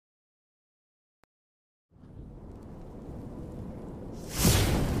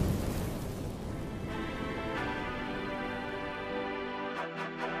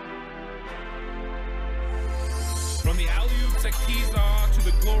the alley-oops at Kezar to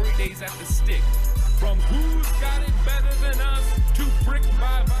the glory days at the stick. From who's got it better than us to brick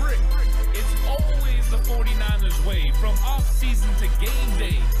by brick. It's always the 49ers way, from off-season to game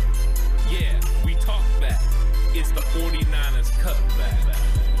day. Yeah, we talk back. It's the 49ers cutback.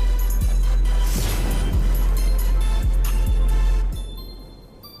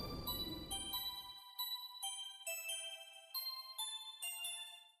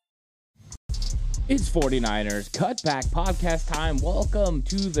 It's 49ers Cutback podcast time. Welcome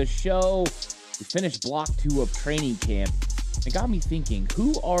to the show. We finished block 2 of training camp. It got me thinking,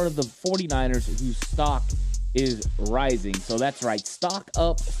 who are the 49ers whose stock is rising? So that's right, stock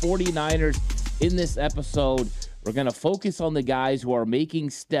up 49ers. In this episode, we're going to focus on the guys who are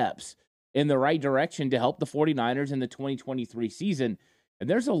making steps in the right direction to help the 49ers in the 2023 season. And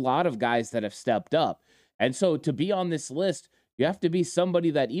there's a lot of guys that have stepped up. And so to be on this list, you have to be somebody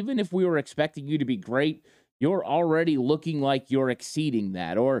that even if we were expecting you to be great, you're already looking like you're exceeding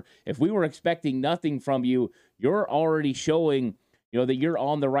that. Or if we were expecting nothing from you, you're already showing, that you're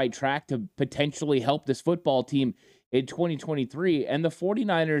on the right track to potentially help this football team in 2023. And the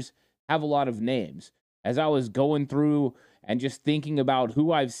 49ers have a lot of names. As I was going through and just thinking about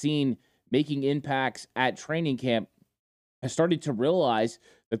who I've seen making impacts at training camp, I started to realize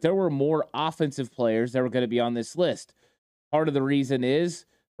that there were more offensive players that were going to be on this list. Part of the reason is,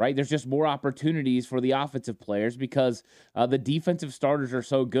 right, there's just more opportunities for the offensive players because the defensive starters are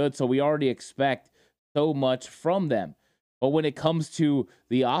so good, so we already expect so much from them. But when it comes to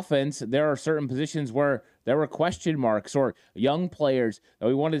the offense, there are certain positions where there were question marks or young players that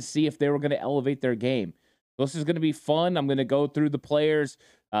we wanted to see if they were going to elevate their game. So this is going to be fun. I'm going to go through the players,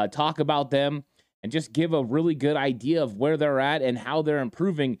 talk about them, and just give a really good idea of where they're at and how they're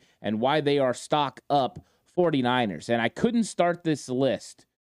improving and why they are stock up 49ers. And I couldn't start this list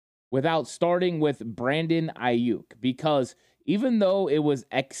without starting with Brandon Aiyuk, because even though it was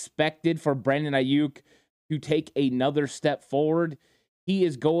expected for Brandon Aiyuk to take another step forward, he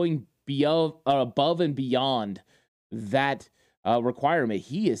is going above and beyond that requirement.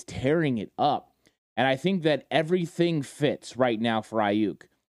 He is tearing it up. And I think that everything fits right now for Aiyuk.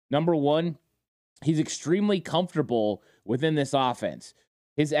 Number one, he's extremely comfortable within this offense.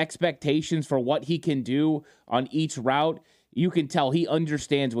 His expectations for what he can do on each route, you can tell he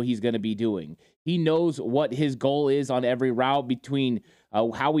understands what he's going to be doing. He knows what his goal is on every route, between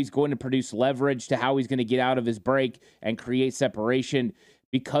how he's going to produce leverage to how he's going to get out of his break and create separation.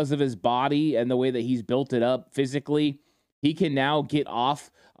 Because of his body and the way that he's built it up physically, he can now get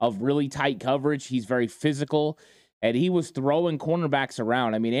off of really tight coverage. He's very physical, and he was throwing cornerbacks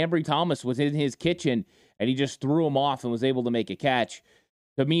around. I mean, Ambry Thomas was in his kitchen, and he just threw him off and was able to make a catch.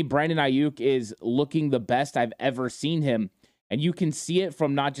 To me, Brandon Aiyuk is looking the best I've ever seen him. And you can see it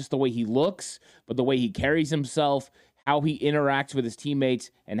from not just the way he looks, but the way he carries himself, how he interacts with his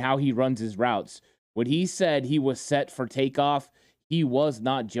teammates, and how he runs his routes. When he said he was set for takeoff, he was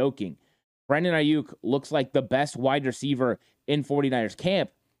not joking. Brandon Aiyuk looks like the best wide receiver in 49ers camp.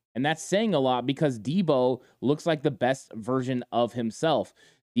 And that's saying a lot because Debo looks like the best version of himself.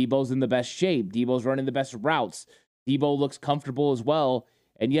 Debo's in the best shape. Debo's running the best routes. Debo looks comfortable as well.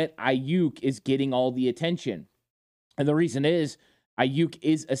 And yet Aiyuk is getting all the attention. And the reason is Aiyuk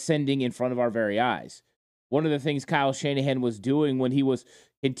is ascending in front of our very eyes. One of the things Kyle Shanahan was doing when he was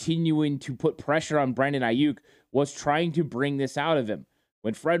continuing to put pressure on Brandon Aiyuk was trying to bring this out of him.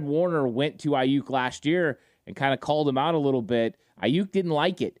 When Fred Warner went to Aiyuk last year and kind of called him out a little bit, Aiyuk didn't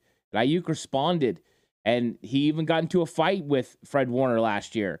like it. And Aiyuk responded. And he even got into a fight with Fred Warner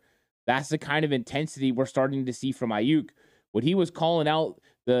last year. That's the kind of intensity we're starting to see from Aiyuk. When he was calling out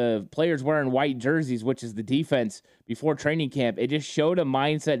the players wearing white jerseys, which is the defense, before training camp, it just showed a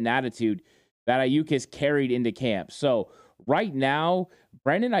mindset and attitude that Aiyuk has carried into camp. So right now,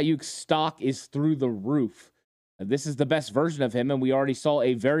 Brandon Aiyuk's stock is through the roof. This is the best version of him, and we already saw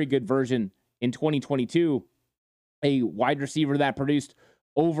a very good version in 2022, a wide receiver that produced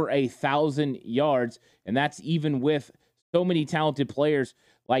over 1,000 yards, and that's even with so many talented players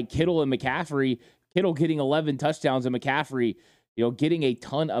like Kittle and McCaffrey. Kittle getting 11 touchdowns and McCaffrey, getting a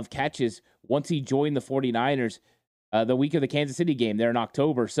ton of catches once he joined the 49ers the week of the Kansas City game there in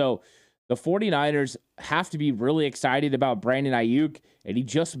October. So the 49ers have to be really excited about Brandon Aiyuk, and he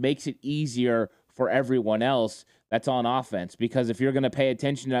just makes it easier for everyone else that's on offense. Because if you're going to pay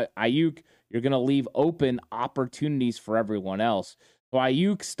attention to Aiyuk, you're going to leave open opportunities for everyone else. So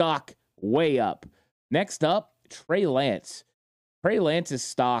Aiyuk stock way up. Next up, Trey Lance. Trey Lance's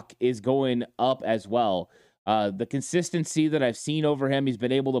stock is going up as well. The consistency that I've seen over him, he's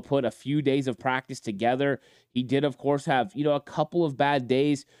been able to put a few days of practice together. He did, of course, have, a couple of bad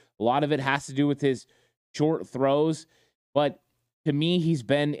days. A lot of it has to do with his short throws. But to me, he's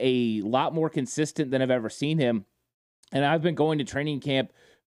been a lot more consistent than I've ever seen him. And I've been going to training camp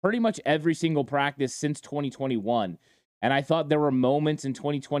pretty much every single practice since 2021. And I thought there were moments in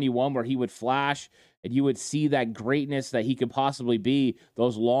 2021 where he would flash and you would see that greatness that he could possibly be,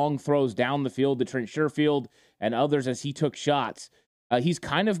 those long throws down the field to Trent Sherfield and others as he took shots. He's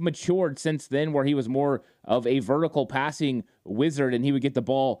kind of matured since then, where he was more of a vertical passing wizard and he would get the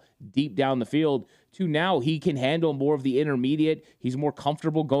ball deep down the field, to now he can handle more of the intermediate. He's more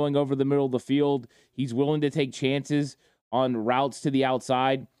comfortable going over the middle of the field. He's willing to take chances on routes to the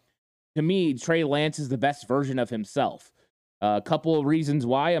outside. To me, Trey Lance is the best version of himself. A couple of reasons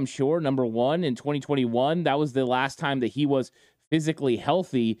why, I'm sure. Number one, in 2021, that was the last time that he was physically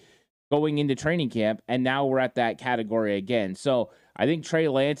healthy going into training camp, and now we're at that category again. So I think Trey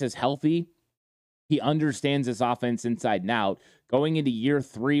Lance is healthy. He understands this offense inside and out. Going into year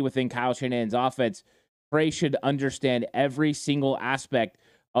 3 within Kyle Shanahan's offense, Trey should understand every single aspect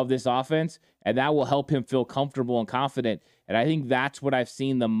of this offense, and that will help him feel comfortable and confident. And I think that's what I've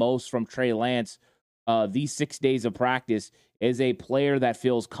seen the most from Trey Lance these 6 days of practice, is a player that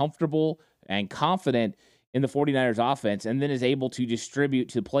feels comfortable and confident in the 49ers offense, and then is able to distribute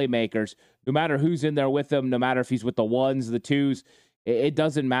to playmakers, no matter who's in there with him, no matter if he's with the ones, the twos, it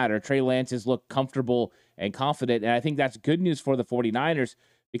doesn't matter. Trey Lance has looked comfortable and confident, and I think that's good news for the 49ers,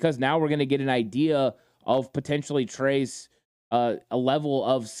 because now we're going to get an idea of potentially Trey's a level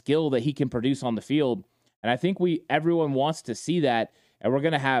of skill that he can produce on the field. And I think everyone wants to see that. And we're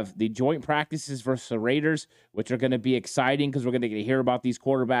going to have the joint practices versus the Raiders, which are going to be exciting because we're going to get to hear about these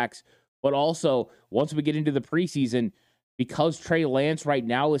quarterbacks. But also, once we get into the preseason, because Trey Lance right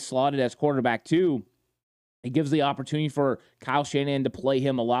now is slotted as quarterback 2, it gives the opportunity for Kyle Shanahan to play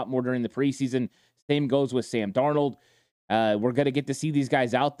him a lot more during the preseason. Same goes with Sam Darnold. We're going to get to see these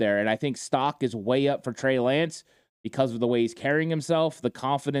guys out there. And I think stock is way up for Trey Lance because of the way he's carrying himself, the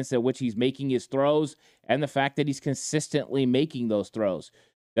confidence at which he's making his throws, and the fact that he's consistently making those throws.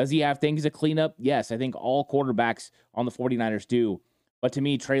 Does he have things to clean up? Yes, I think all quarterbacks on the 49ers do. But to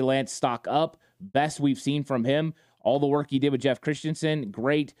me, Trey Lance stock up, best we've seen from him. All the work he did with Jeff Christensen,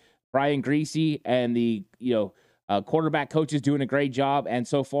 great. Brian Griese and the quarterback coaches doing a great job. And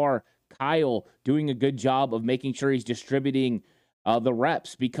so far, Kyle doing a good job of making sure he's distributing the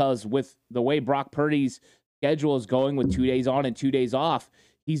reps, because with the way Brock Purdy's schedule is going with 2 days on and 2 days off,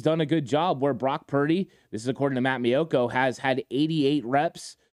 he's done a good job where Brock Purdy, this is according to Matt Miyoko, has had 88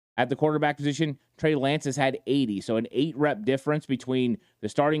 reps at the quarterback position. Trey Lance has had 80. So an 8-rep difference between the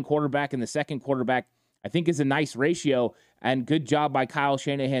starting quarterback and the second quarterback, I think, is a nice ratio, and good job by Kyle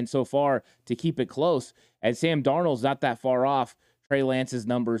Shanahan so far to keep it close. And Sam Darnold's not that far off Trey Lance's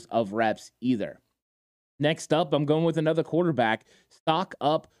numbers of reps either. Next up, I'm going with another quarterback, stock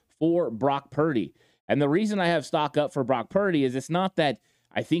up for Brock Purdy. And the reason I have stock up for Brock Purdy is it's not that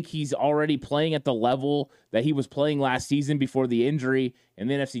I think he's already playing at the level that he was playing last season before the injury in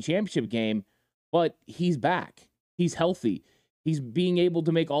the NFC Championship game, but he's back. He's healthy. He's being able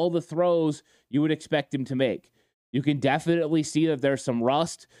to make all the throws you would expect him to make. You can definitely see that there's some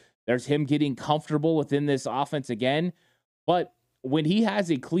rust. There's him getting comfortable within this offense again. But when he has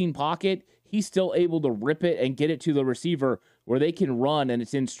a clean pocket, he's still able to rip it and get it to the receiver where they can run and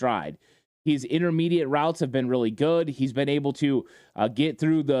it's in stride. His intermediate routes have been really good. He's been able to get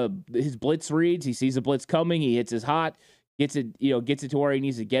through his blitz reads. He sees a blitz coming. He hits his hot, gets it to where he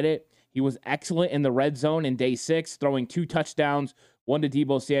needs to get it. He was excellent in the red zone in day 6, throwing 2 touchdowns, 1 to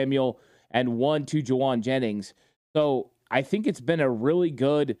Deebo Samuel and 1 to Juwan Jennings. So I think it's been a really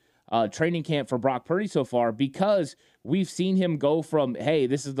good training camp for Brock Purdy so far, because we've seen him go from, hey,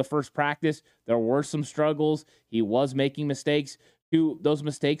 this is the first practice, there were some struggles, he was making mistakes, to those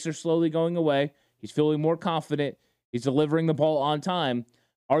mistakes are slowly going away. He's feeling more confident. He's delivering the ball on time.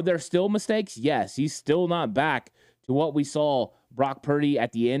 Are there still mistakes? Yes. He's still not back to what we saw Brock Purdy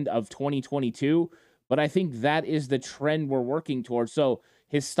at the end of 2022, but I think that is the trend we're working towards. So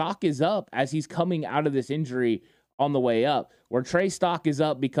his stock is up as he's coming out of this injury on the way up. Where Trey's stock is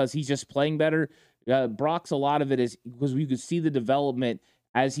up because he's just playing better, Brock's, a lot of it is because we could see the development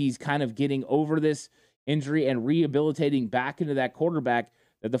as he's kind of getting over this injury and rehabilitating back into that quarterback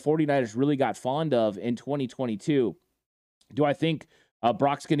that the 49ers really got fond of in 2022. Do I think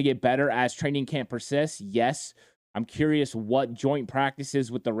Brock's going to get better as training camp persists? Yes. I'm curious what joint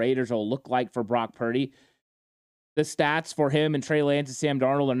practices with the Raiders will look like for Brock Purdy. The stats for him and Trey Lance and Sam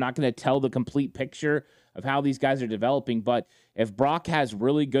Darnold are not going to tell the complete picture of how these guys are developing, but if Brock has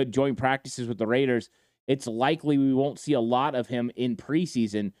really good joint practices with the Raiders, it's likely we won't see a lot of him in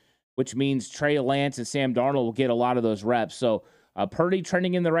preseason, which means Trey Lance and Sam Darnold will get a lot of those reps. So Purdy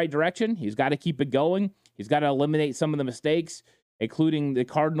trending in the right direction. He's got to keep it going. He's got to eliminate some of the mistakes, including the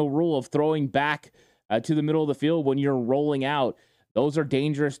cardinal rule of throwing back to the middle of the field when you're rolling out. Those are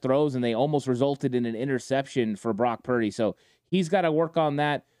dangerous throws, and they almost resulted in an interception for Brock Purdy. So he's got to work on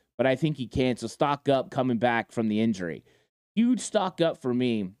that, but I think he can. So stock up coming back from the injury. Huge stock up for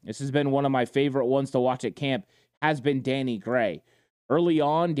me. This has been one of my favorite ones to watch at camp, has been Danny Gray. Early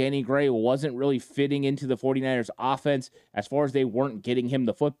on, Danny Gray wasn't really fitting into the 49ers offense as far as they weren't getting him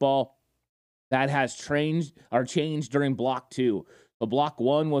the football. That has changed during block 2. The block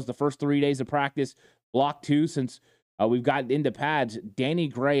 1 was the first 3 days of practice. Block 2, since we've gotten into pads, Danny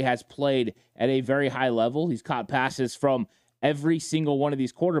Gray has played at a very high level. He's caught passes from every single one of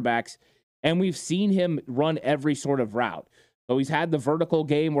these quarterbacks, and we've seen him run every sort of route. So he's had the vertical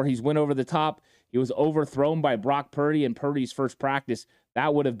game where he's went over the top. He was overthrown by Brock Purdy in Purdy's first practice.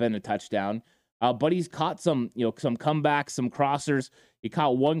 That would have been a touchdown. But he's caught some comebacks, some crossers. He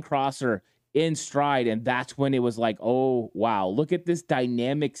caught one crosser in stride, and that's when it was like, oh, wow, look at this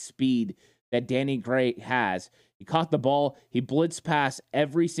dynamic speed that Danny Gray has. He caught the ball. He blitzed past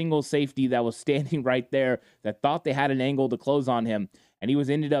every single safety that was standing right there that thought they had an angle to close on him, and he was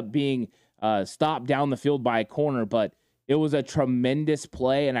ended up being stopped down the field by a corner, but it was a tremendous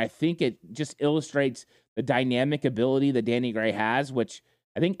play, and I think it just illustrates the dynamic ability that Danny Gray has, which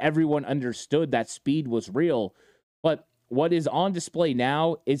I think everyone understood that speed was real. But what is on display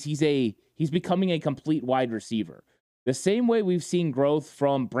now is he's becoming a complete wide receiver. The same way we've seen growth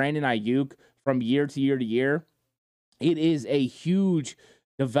from Brandon Ayuk from year to year to year, it is a huge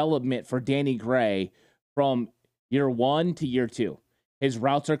development for Danny Gray from year 1 to year 2. His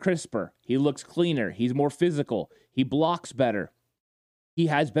routes are crisper. He looks cleaner. He's more physical. He blocks better. He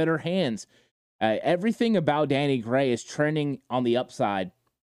has better hands. Everything about Danny Gray is trending on the upside.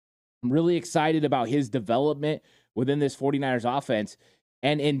 I'm really excited about his development within this 49ers offense.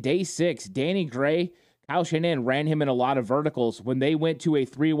 And in day 6, Danny Gray, Kyle Shanahan ran him in a lot of verticals. When they went to a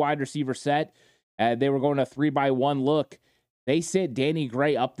 3 wide receiver set, they were going a 3-by-1 look. They sit Danny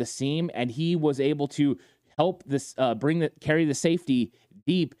Gray up the seam, and he was able to help this carry the safety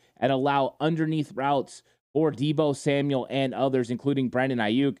deep and allow underneath routes for Deebo Samuel and others, including Brandon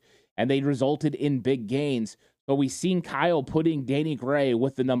Ayuk, and they resulted in big gains. So we've seen Kyle putting Danny Gray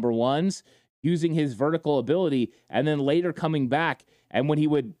with the number 1s, using his vertical ability, and then later coming back, and when it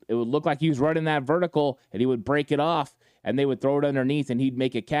would look like he was running that vertical, and he would break it off, and they would throw it underneath, and he'd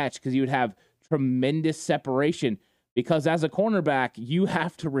make a catch, because he would have tremendous separation, because as a cornerback, you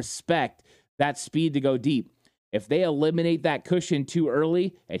have to respect that speed to go deep. If they eliminate that cushion too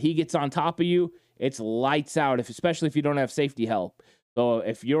early and he gets on top of you, it's lights out, especially if you don't have safety help. So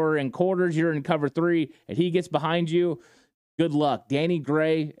if you're in quarters, you're in cover 3, and he gets behind you, good luck. Danny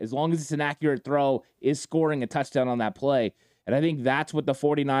Gray, as long as it's an accurate throw, is scoring a touchdown on that play. And I think that's what the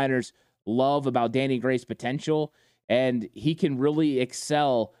 49ers love about Danny Gray's potential. And he can really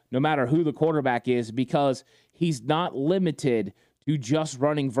excel no matter who the quarterback is, because he's not limited to just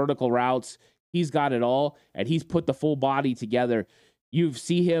running vertical routes. He's got it all, and he's put the full body together. You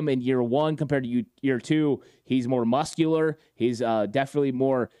see him in year 1 compared to year 2. He's more muscular. He's definitely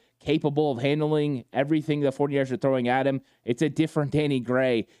more capable of handling everything the 49ers are throwing at him. It's a different Danny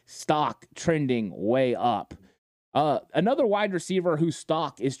Gray, stock trending way up. Another wide receiver whose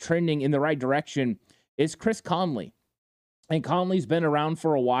stock is trending in the right direction is Chris Conley. And Conley's been around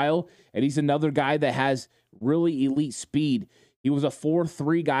for a while, and he's another guy that has really elite speed. He was a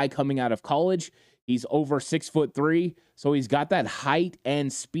 4.3 guy coming out of college. He's over 6'3", so he's got that height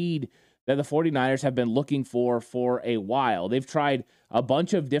and speed that the 49ers have been looking for a while. They've tried a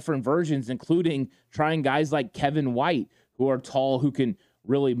bunch of different versions, including trying guys like Kevin White, who are tall, who can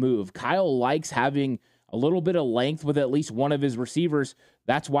really move. Kyle likes having a little bit of length with at least one of his receivers.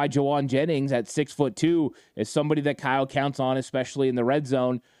 That's why Jauan Jennings at 6'2" is somebody that Kyle counts on, especially in the red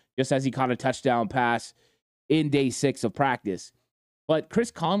zone, just as he caught a touchdown pass in day 6 of practice. But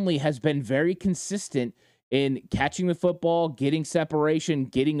Chris Conley has been very consistent in catching the football, getting separation,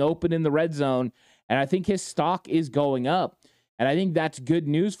 getting open in the red zone, and I think his stock is going up. And I think that's good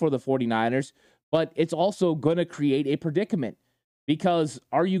news for the 49ers, but it's also going to create a predicament, because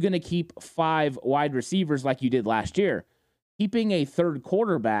are you going to keep 5 wide receivers like you did last year? Keeping a third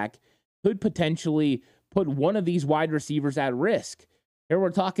quarterback could potentially put one of these wide receivers at risk. Here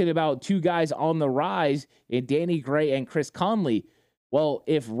we're talking about 2 guys on the rise in Danny Gray and Chris Conley. Well,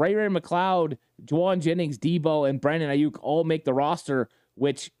 if Ray McCloud, Jauan Jennings, Deebo, and Brandon Ayuk all make the roster,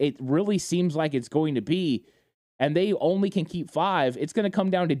 which it really seems like it's going to be, and they only can keep 5, it's going to come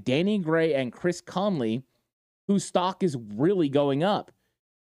down to Danny Gray and Chris Conley, whose stock is really going up.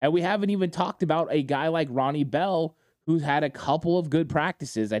 And we haven't even talked about a guy like Ronnie Bell, who's had a couple of good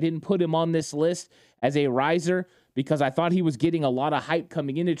practices. I didn't put him on this list as a riser because I thought he was getting a lot of hype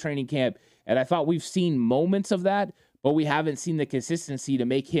coming into training camp, and I thought we've seen moments of that, but we haven't seen the consistency to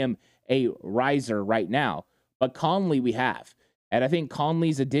make him a riser right now. But Conley we have, and I think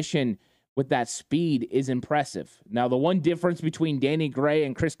Conley's addition with that speed is impressive. Now, the one difference between Danny Gray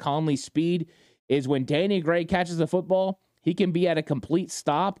and Chris Conley's speed is when Danny Gray catches the football, he can be at a complete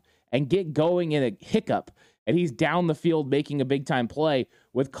stop and get going in a hiccup, and he's down the field making a big-time play.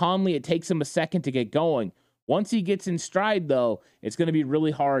 With Conley, it takes him a second to get going. Once he gets in stride, though, it's going to be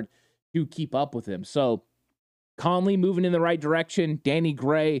really hard to keep up with him. So Conley moving in the right direction, Danny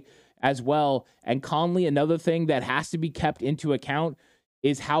Gray as well. And Conley, another thing that has to be kept into account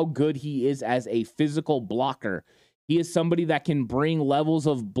is how good he is as a physical blocker. He is somebody that can bring levels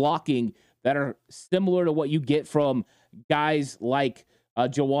of blocking that are similar to what you get from guys like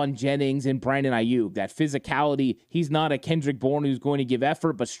Jawan Jennings and Brandon Ayuk. That physicality, he's not a Kendrick Bourne who's going to give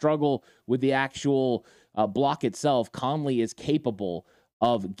effort but struggle with the actual block itself. Conley is capable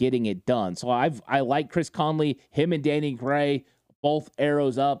of getting it done. So I like Chris Conley, him and Danny Gray, both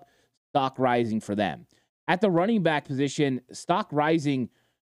arrows up, stock rising for them. At the running back position, stock rising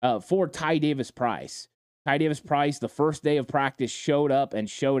for Ty Davis-Price. Ty Davis-Price, the first day of practice, showed up and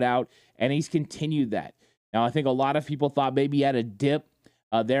showed out, and he's continued that. Now, I think a lot of people thought maybe he had a dip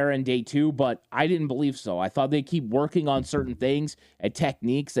there in day 2, but I didn't believe so. I thought they'd keep working on certain things and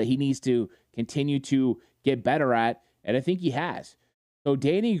techniques that he needs to continue to get better at, and I think he has. So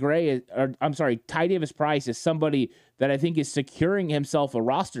Ty Davis-Price is somebody that I think is securing himself a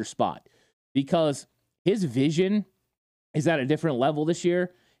roster spot because his vision is at a different level this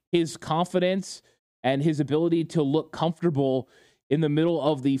year. His confidence and his ability to look comfortable in the middle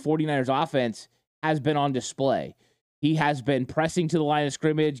of the 49ers offense has been on display. He has been pressing to the line of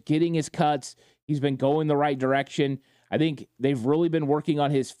scrimmage, getting his cuts. He's been going the right direction. I think they've really been working on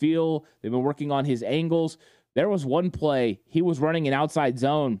his feel. They've been working on his angles. There was one play, he was running an outside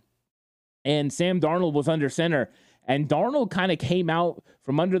zone, and Sam Darnold was under center, and Darnold kind of came out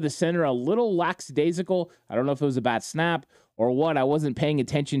from under the center a little lackadaisical. I don't know if it was a bad snap or what. I wasn't paying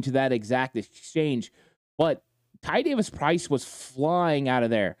attention to that exact exchange, but Ty Davis-Price was flying out of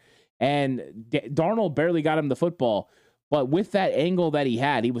there, and Darnold barely got him the football. But with that angle that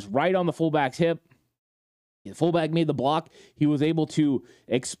he was right on the fullback's hip. The fullback made the block. He was able to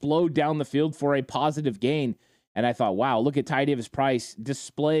explode down the field for a positive gain. And I thought, wow, look at Ty Davis-Price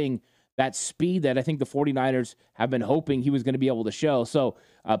displaying that speed that I think the 49ers have been hoping he was going to be able to show. So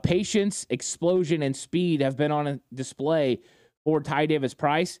patience, explosion, and speed have been on a display for Ty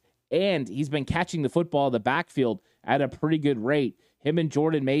Davis-Price. And he's been catching the football in the backfield at a pretty good rate. Him and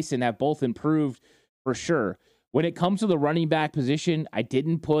Jordan Mason have both improved for sure. When it comes to the running back position, I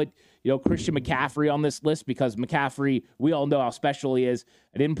didn't put, Christian McCaffrey on this list because McCaffrey, we all know how special he is.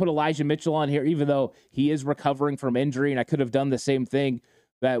 I didn't put Elijah Mitchell on here, even though he is recovering from injury, and I could have done the same thing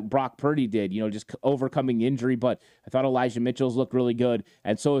that Brock Purdy did, just overcoming the injury. But I thought Elijah Mitchell's looked really good,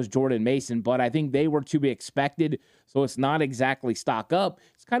 and so is Jordan Mason. But I think they were to be expected, so it's not exactly stock up.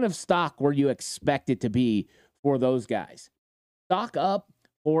 It's kind of stock where you expect it to be for those guys. Stock up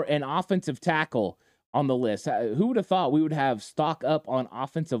for an offensive tackle on the list. Who would have thought we would have stock up on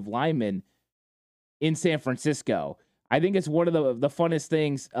offensive linemen in San Francisco? I think it's one of the funnest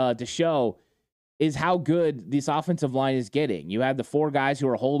things to show is how good this offensive line is getting. You have the 4 guys who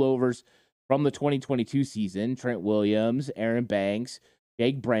are holdovers from the 2022 season: Trent Williams, Aaron Banks,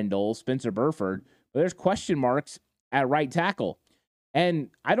 Jake Brendel, Spencer Burford. But there's question marks at right tackle.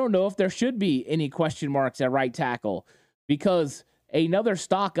 And I don't know if there should be any question marks at right tackle because another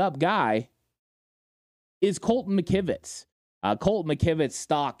stock up guy is Colton McKivitz. Colton McKivitz's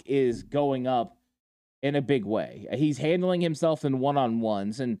stock is going up in a big way. He's handling himself in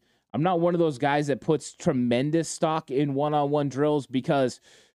one-on-ones, and I'm not one of those guys that puts tremendous stock in one-on-one drills because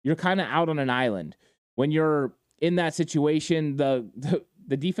you're kind of out on an island. When you're in that situation, the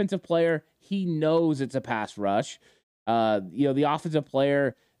defensive player, he knows it's a pass rush. The offensive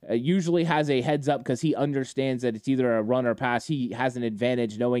player usually has a heads up because he understands that it's either a run or pass. He has an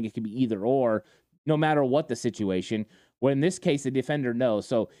advantage knowing it can be either or, no matter what the situation. Well, in this case, the defender knows.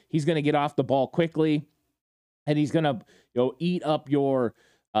 So he's going to get off the ball quickly, and he's going to eat up your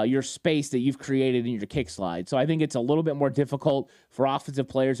space that you've created in your kick slide. So I think it's a little bit more difficult for offensive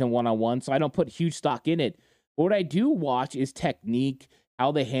players in one-on-one. So I don't put huge stock in it. But what I do watch is technique,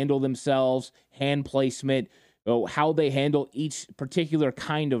 how they handle themselves, hand placement, how they handle each particular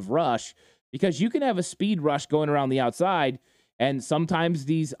kind of rush. Because you can have a speed rush going around the outside, And sometimes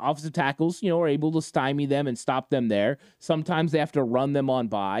these offensive tackles, are able to stymie them and stop them there. Sometimes they have to run them on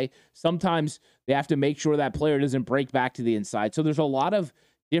by. Sometimes they have to make sure that player doesn't break back to the inside. So there's a lot of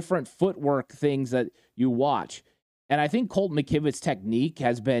different footwork things that you watch. And I think Colt McKivit's technique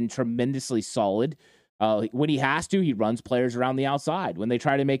has been tremendously solid. When he has to, he runs players around the outside. When they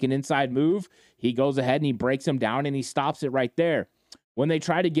try to make an inside move, he goes ahead and he breaks them down and he stops it right there. When they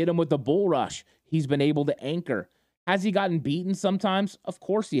try to get him with the bull rush, he's been able to anchor. Has he gotten beaten sometimes? Of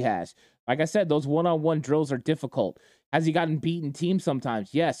course he has. Like I said, those one-on-one drills are difficult. Has he gotten beaten teams sometimes?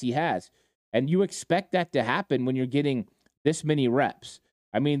 Yes, he has. And you expect that to happen when you're getting this many reps.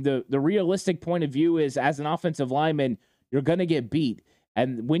 I mean, the realistic point of view is, as an offensive lineman, you're going to get beat.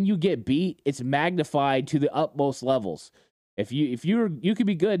 And when you get beat, it's magnified to the utmost levels. If you could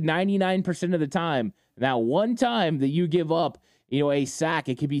be good 99% of the time, that one time that you give up, a sack,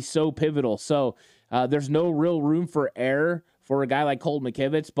 it could be so pivotal. So there's no real room for error for a guy like Colt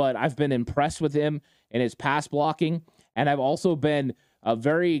McKivitz, but I've been impressed with him in his pass blocking, and I've also been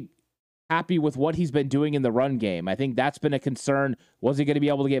very happy with what he's been doing in the run game. I think that's been a concern. Was he going to be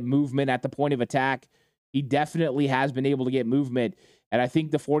able to get movement at the point of attack? He definitely has been able to get movement, and I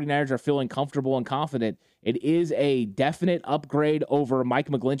think the 49ers are feeling comfortable and confident. It is a definite upgrade over Mike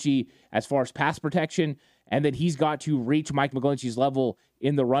McGlinchey as far as pass protection, and that he's got to reach Mike McGlinchey's level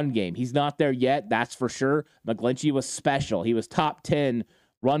in the run game. He's not there yet, that's for sure. McGlinchey was special. He was top 10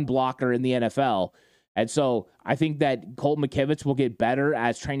 run blocker in the NFL. And so I think that Colt McKivitz will get better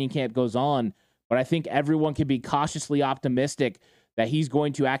as training camp goes on, but I think everyone can be cautiously optimistic that he's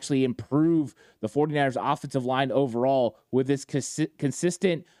going to actually improve the 49ers offensive line overall with his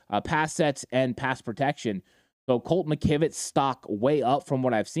consistent pass sets and pass protection. So Colt McKivitz stock way up from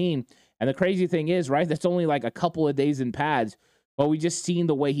what I've seen. And the crazy thing is, right, that's only like a couple of days in pads, but we just seen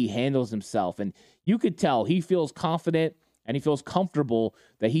the way he handles himself. And you could tell he feels confident and he feels comfortable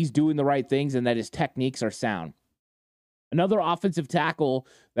that he's doing the right things and that his techniques are sound. Another offensive tackle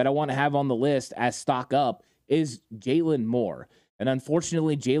that I want to have on the list as stock up is Jalen Moore. And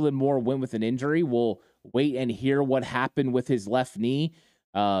unfortunately, Jalen Moore went with an injury. We'll wait and hear what happened with his left knee.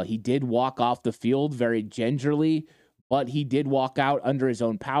 He did walk off the field very gingerly, but he did walk out under his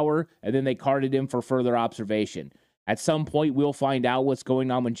own power, and then they carted him for further observation. At some point, we'll find out what's going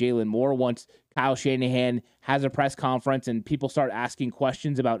on with Jalen Moore once Kyle Shanahan has a press conference and people start asking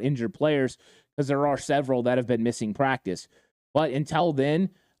questions about injured players, because there are several that have been missing practice. But until then,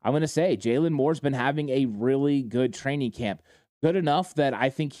 I'm going to say Jalen Moore's been having a really good training camp. Good enough that I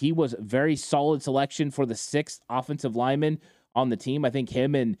think he was a very solid selection for the 6th offensive lineman on the team. I think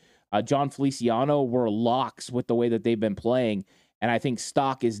him and John Feliciano were locks with the way that they've been playing. And I think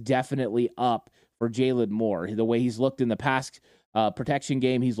stock is definitely up for Jalen Moore. The way he's looked in the past protection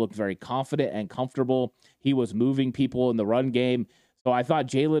game, he's looked very confident and comfortable. He was moving people in the run game. So I thought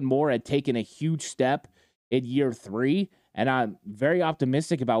Jalen Moore had taken a huge step in year 3. And I'm very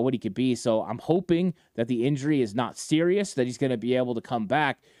optimistic about what he could be. So I'm hoping that the injury is not serious, that he's going to be able to come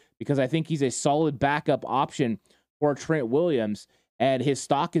back, because I think he's a solid backup option for Trent Williams. And his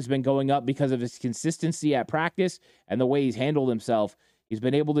stock has been going up because of his consistency at practice and the way he's handled himself. He's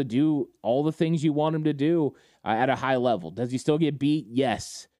been able to do all the things you want him to do at a high level. Does he still get beat?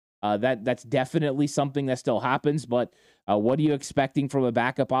 Yes. That's definitely something that still happens. But what are you expecting from a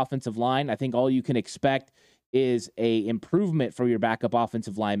backup offensive line? I think all you can expect is a improvement for your backup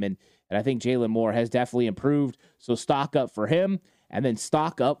offensive lineman. And I think Jalen Moore has definitely improved. So stock up for him, and then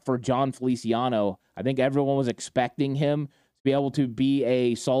stock up for John Feliciano. I think everyone was expecting him to be able to be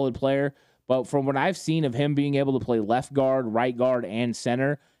a solid player. But from what I've seen of him being able to play left guard, right guard, and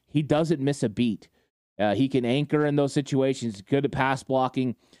center, he doesn't miss a beat. He can anchor in those situations. Good at pass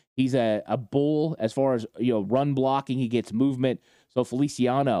blocking. He's a bull as far as run blocking. He gets movement. So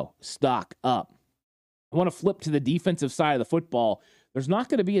Feliciano, stock up. I want to flip to the defensive side of the football. There's not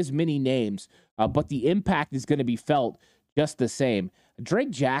going to be as many names, but the impact is going to be felt just the same.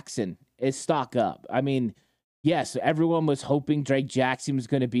 Drake Jackson is stock up. I mean, yes, everyone was hoping Drake Jackson was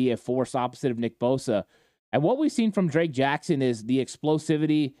going to be a force opposite of Nick Bosa. And what we've seen from Drake Jackson is the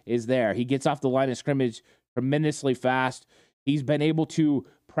explosivity is there. He gets off the line of scrimmage tremendously fast. He's been able to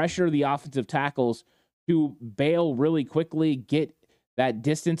pressure the offensive tackles to bail really quickly, get that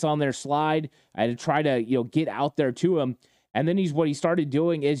distance on their slide, and try to get out there to him. And then what he started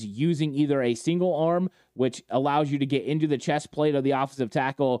doing is using either a single arm, which allows you to get into the chest plate of the offensive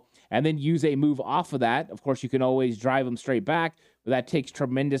tackle, and then use a move off of that. Of course, you can always drive him straight back, but that takes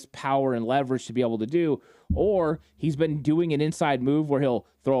tremendous power and leverage to be able to do. Or he's been doing an inside move where he'll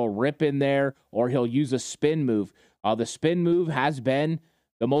throw a rip in there, or he'll use a spin move. The spin move has been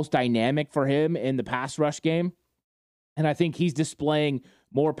the most dynamic for him in the pass rush game. And I think he's displaying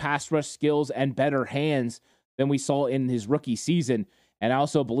more pass rush skills and better hands than we saw in his rookie season. And I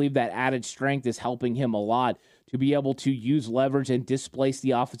also believe that added strength is helping him a lot to be able to use leverage and displace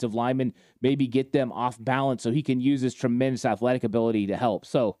the offensive linemen, maybe get them off balance so he can use his tremendous athletic ability to help.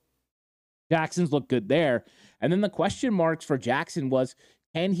 So Jackson's looked good there. And then the question marks for Jackson was,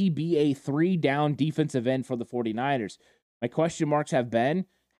 can he be a 3-down defensive end for the 49ers? My question marks have been,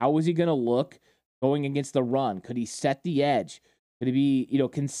 how is he going to look going against the run? Could he set the edge? Could he be,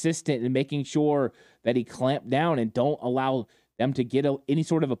 consistent in making sure that he clamped down and don't allow them to get any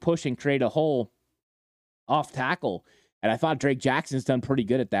sort of a push and create a hole off tackle? And I thought Drake Jackson's done pretty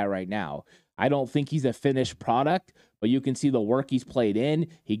good at that right now. I don't think he's a finished product, but you can see the work he's played in.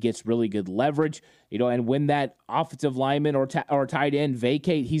 He gets really good leverage, and when that offensive lineman or tight end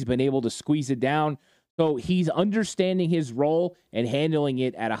vacate, he's been able to squeeze it down. So he's understanding his role and handling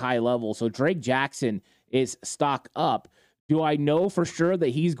it at a high level. So Drake Jackson is stock up. Do I know for sure that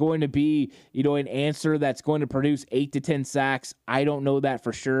he's going to be, an answer that's going to produce 8 to 10 sacks? I don't know that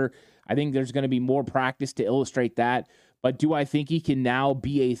for sure. I think there's going to be more practice to illustrate that. But do I think he can now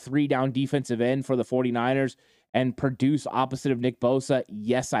be a 3-down defensive end for the 49ers and produce opposite of Nick Bosa?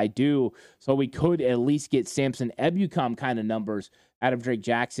 Yes, I do. So we could at least get Samson Ebukam kind of numbers out of Drake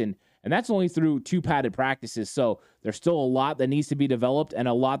Jackson. And that's only through 2 padded practices. So there's still a lot that needs to be developed and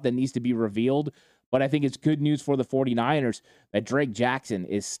a lot that needs to be revealed. But I think it's good news for the 49ers that Drake Jackson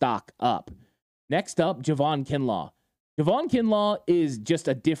is stock up. Next up, Javon Kinlaw. Javon Kinlaw is just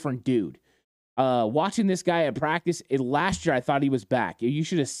a different dude. Watching this guy at practice, last year I thought he was back. You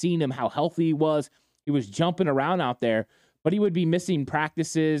should have seen him, how healthy he was. He was jumping around out there, but he would be missing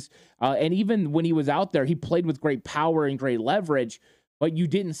practices. And even when he was out there, he played with great power and great leverage, but you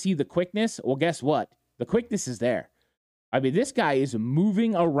didn't see the quickness. Well, guess what? The quickness is there. I mean, this guy is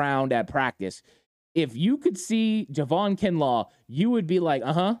moving around at practice. If you could see Javon Kinlaw, you would be like,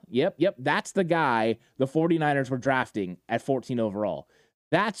 yep, that's the guy the 49ers were drafting at 14 overall.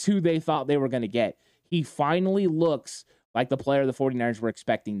 That's who they thought they were going to get. He finally looks like the player the 49ers were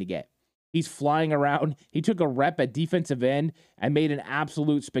expecting to get. He's flying around. He took a rep at defensive end and made an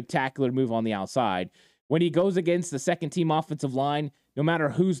absolute spectacular move on the outside. When he goes against the second-team offensive line, no matter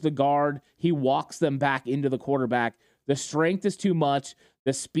who's the guard, he walks them back into the quarterback. The strength is too much.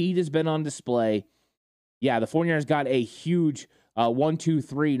 The speed has been on display. Yeah, the 49ers got a huge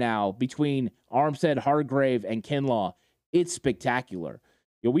 1-2-3 now between Armstead, Hargrave, and Kinlaw. It's spectacular.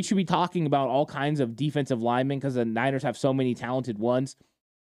 We should be talking about all kinds of defensive linemen because the Niners have so many talented ones.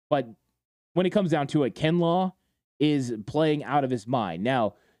 But when it comes down to it, Kinlaw is playing out of his mind.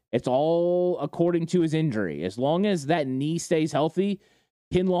 Now, it's all according to his injury. As long as that knee stays healthy,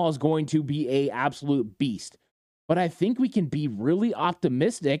 Kinlaw is going to be an absolute beast. But I think we can be really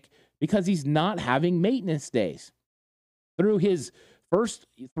optimistic because he's not having maintenance days. Through his first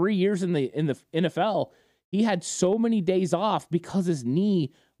 3 years in the NFL, he had so many days off because his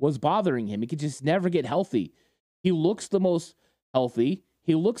knee was bothering him. He could just never get healthy. He looks the most healthy.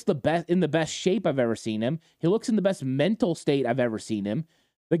 He looks the best in the best shape I've ever seen him. He looks in the best mental state I've ever seen him.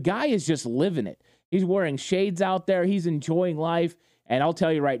 The guy is just living it. He's wearing shades out there. He's enjoying life. And I'll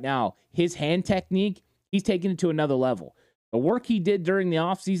tell you right now, his hand technique, he's taking it to another level. The work he did during the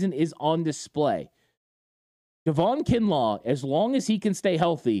offseason is on display. Javon Kinlaw, as long as he can stay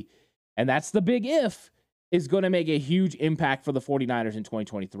healthy, and that's the big if, is going to make a huge impact for the 49ers in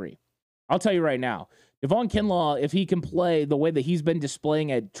 2023. I'll tell you right now, Javon Kinlaw, if he can play the way that he's been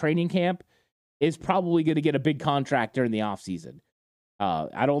displaying at training camp, is probably going to get a big contract during the offseason.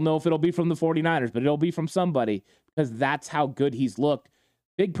 I don't know if it'll be from the 49ers, but it'll be from somebody because that's how good he's looked.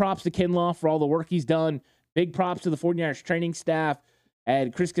 Big props to Kinlaw for all the work he's done. Big props to the 49ers training staff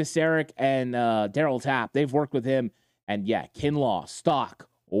and Chris Kasarik and Daryl Tapp. They've worked with him. And yeah, Kinlaw, stock,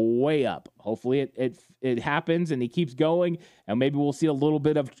 way up. Hopefully it happens and he keeps going. And maybe we'll see a little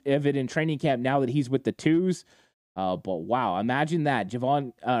bit of it in training camp now that he's with the twos. But wow, imagine that.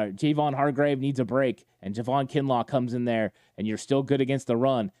 Javon Hargrave needs a break, and Javon Kinlaw comes in there, and you're still good against the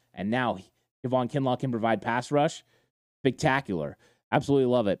run. And now Javon Kinlaw can provide pass rush. Spectacular. Absolutely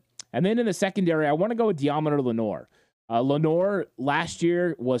love it. And then in the secondary, I want to go with Deommodore Lenoir. Lenoir last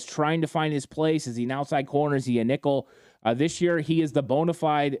year was trying to find his place. Is he an outside corner? Is he a nickel? This year, he is the bona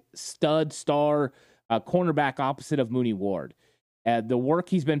fide stud star cornerback opposite of Mooney Ward. The work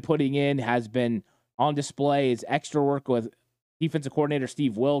he's been putting in has been on display. His extra work with defensive coordinator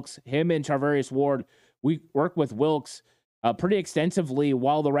Steve Wilks. Him and Charvarius Ward, we work with Wilks pretty extensively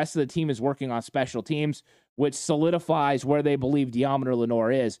while the rest of the team is working on special teams, which solidifies where they believe Deommodore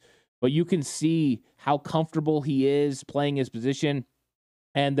Lenoir is. But you can see how comfortable he is playing his position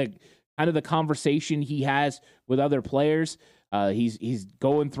and the kind of the conversation he has with other players. He's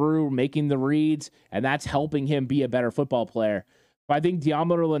going through, making the reads, and that's helping him be a better football player. But I think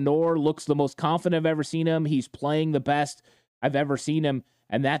Deommodore Lenoir looks the most confident I've ever seen him. He's playing the best I've ever seen him,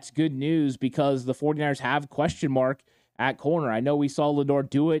 and that's good news because the 49ers have question mark at corner. I know we saw Lenoir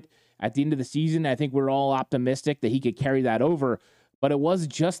do it at the end of the season. I think we're all optimistic that he could carry that over, but it was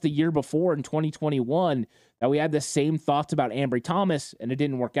just the year before in 2021 that we had the same thoughts about Ambry Thomas, and it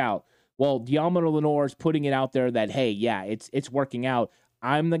didn't work out. Well, Deommodore Lenoir is putting it out there that, hey, yeah, it's working out.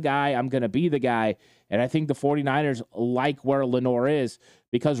 I'm the guy. I'm going to be the guy. And I think the 49ers like where Lenoir is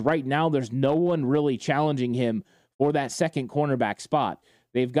because right now there's no one really challenging him for that second cornerback spot.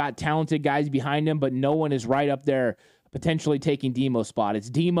 They've got talented guys behind him, but no one is right up there potentially taking Demo's spot. It's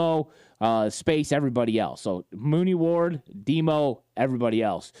Demo, space, everybody else. So Mooney Ward, Demo, everybody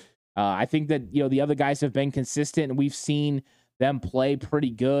else. I think that, the other guys have been consistent, and we've seen them play pretty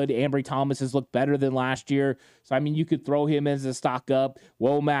good. Ambry Thomas has looked better than last year. So, you could throw him as a stock up.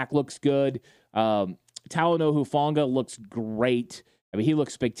 Womack looks good. Talanoa Hufanga looks great. He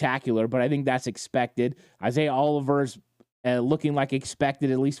looks spectacular, but I think that's expected. Isaiah Oliver's looking like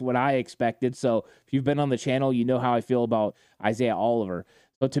expected, at least what I expected. So if you've been on the channel, you know how I feel about Isaiah Oliver.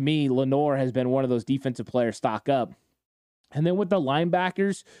 So to me, Lenoir has been one of those defensive players stock up. And then with the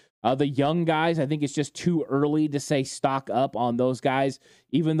linebackers, the young guys, I think it's just too early to say stock up on those guys,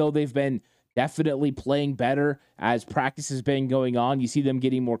 even though they've been definitely playing better as practice has been going on. You see them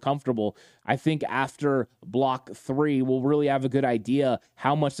getting more comfortable. I think after block 3, we'll really have a good idea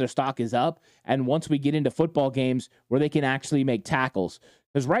how much their stock is up. And once we get into football games where they can actually make tackles,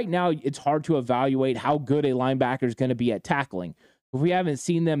 because right now it's hard to evaluate how good a linebacker is going to be at tackling. If we haven't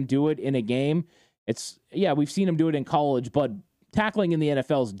seen them do it in a game, we've seen them do it in college, but tackling in the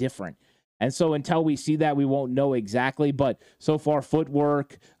NFL is different. And so until we see that, we won't know exactly. But so far,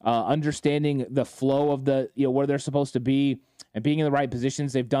 footwork, understanding the flow of the, where they're supposed to be and being in the right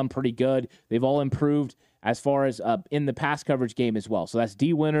positions, they've done pretty good. They've all improved as far as in the pass coverage game as well. So that's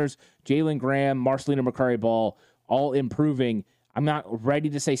D. Winters, Jalen Graham, Marcelino McCurry-Ball, all improving. I'm not ready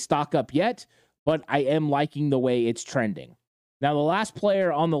to say stock up yet, but I am liking the way it's trending. Now, the last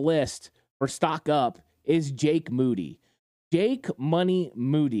player on the list for stock up is Jake Moody. Jake Money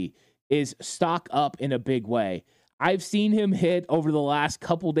Moody is stock up in a big way. I've seen him hit over the last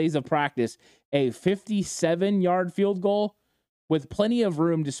couple days of practice a 57-yard field goal with plenty of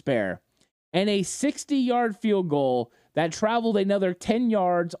room to spare and a 60-yard field goal that traveled another 10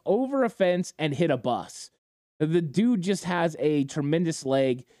 yards over a fence and hit a bus. The dude just has a tremendous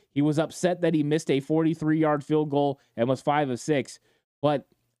leg. He was upset that he missed a 43-yard field goal and was 5 of 6, but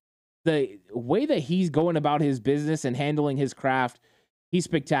the way that he's going about his business and handling his craft, he's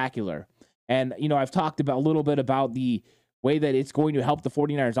spectacular. And, I've talked about a little bit about the way that it's going to help the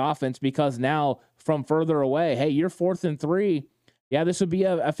 49ers offense because now from further away, hey, you're 4th and 3. Yeah, this would be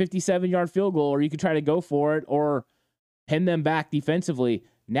a 57-yard field goal, or you could try to go for it or pin them back defensively.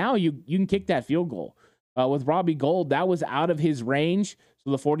 Now you can kick that field goal. With Robbie Gould, that was out of his range,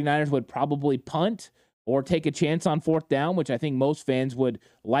 so the 49ers would probably punt or take a chance on 4th down, which I think most fans would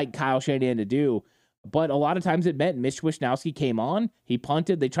like Kyle Shanahan to do. But a lot of times it meant Mitch Wishnowsky came on, he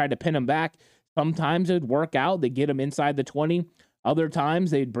punted, they tried to pin him back. Sometimes it would work out, they'd get him inside the 20. Other times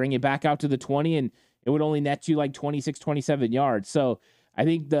they'd bring it back out to the 20, and it would only net you like 26, 27 yards. So I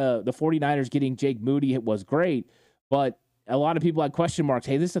think the 49ers getting Jake Moody was great, but a lot of people had question marks.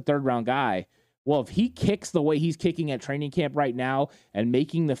 Hey, this is a 3rd-round guy. Well, if he kicks the way he's kicking at training camp right now and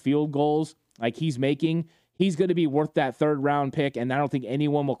making the field goals like he's making, he's going to be worth that 3rd-round pick, and I don't think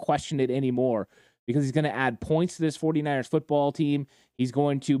anyone will question it anymore because he's going to add points to this 49ers football team. He's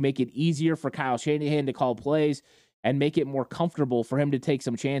going to make it easier for Kyle Shanahan to call plays and make it more comfortable for him to take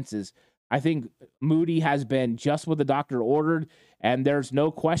some chances. I think Moody has been just what the doctor ordered, and there's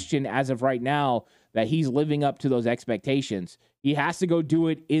no question as of right now that he's living up to those expectations. He has to go do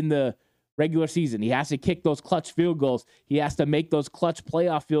it in the regular season. He has to kick those clutch field goals. He has to make those clutch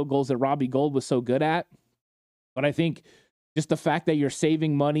playoff field goals that Robbie Gould was so good at. But I think just the fact that you're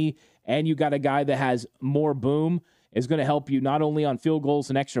saving money and you got a guy that has more boom is going to help you not only on field goals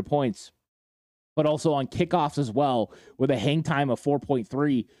and extra points, but also on kickoffs as well with a hang time of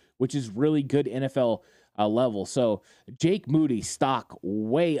 4.3, which is really good NFL level. So Jake Moody stock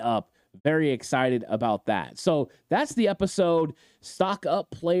way up. Very excited about that. So that's the episode. Stock up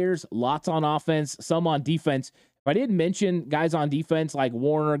players, lots on offense, some on defense. If I didn't mention guys on defense like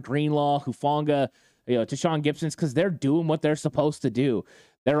Warner, Greenlaw, Hufanga, Tashawn Gibson's, because they're doing what they're supposed to do.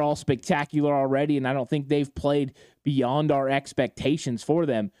 They're all spectacular already, and I don't think they've played beyond our expectations for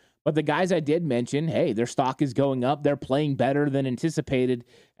them. But the guys I did mention, hey, their stock is going up. They're playing better than anticipated,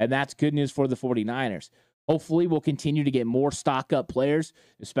 and that's good news for the 49ers. Hopefully, we'll continue to get more stock up players,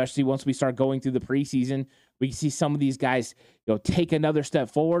 especially once we start going through the preseason. We can see some of these guys, take another step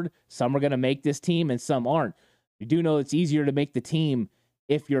forward. Some are going to make this team, and some aren't. We do know it's easier to make the team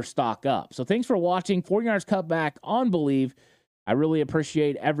if you're stock up. So thanks for watching 49ers Cutback on Believe. I really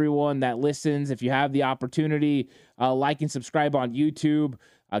appreciate everyone that listens. If you have the opportunity, like and subscribe on YouTube.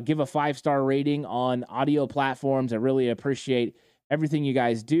 Give a 5-star rating on audio platforms. I really appreciate everything you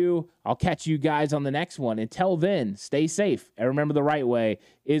guys do. I'll catch you guys on the next one. Until then, stay safe. And remember, the right way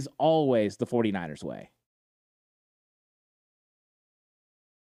is always the 49ers way.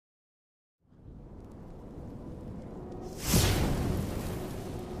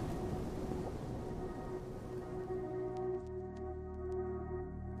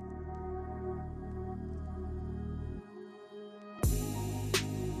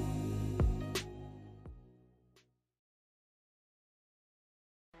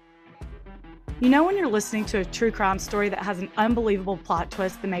 You know when you're listening to a true crime story that has an unbelievable plot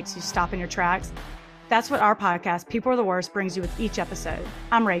twist that makes you stop in your tracks? That's what our podcast, People Are the Worst, brings you with each episode.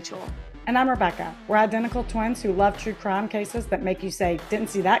 I'm Rachel. And I'm Rebecca. We're identical twins who love true crime cases that make you say,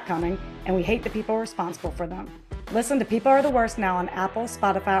 didn't see that coming, and we hate the people responsible for them. Listen to People Are the Worst now on Apple,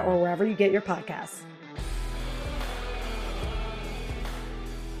 Spotify, or wherever you get your podcasts.